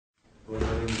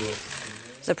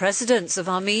The presidents of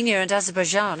Armenia and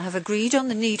Azerbaijan have agreed on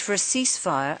the need for a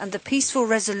ceasefire and the peaceful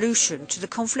resolution to the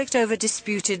conflict over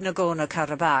disputed Nagorno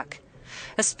Karabakh.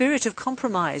 A spirit of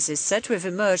compromise is said to have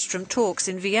emerged from talks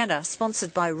in Vienna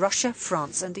sponsored by Russia,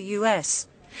 France and the US.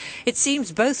 It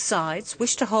seems both sides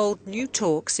wish to hold new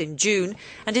talks in June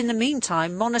and in the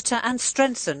meantime monitor and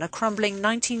strengthen a crumbling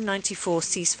 1994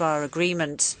 ceasefire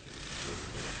agreement.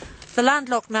 The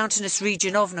landlocked mountainous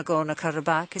region of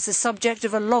Nagorno-Karabakh is the subject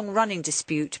of a long-running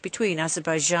dispute between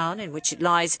Azerbaijan, in which it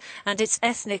lies, and its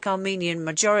ethnic Armenian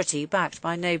majority backed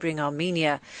by neighbouring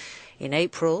Armenia. In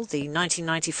April, the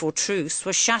 1994 truce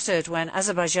was shattered when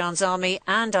Azerbaijan's army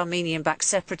and Armenian-backed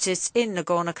separatists in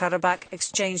Nagorno-Karabakh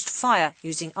exchanged fire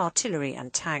using artillery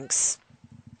and tanks.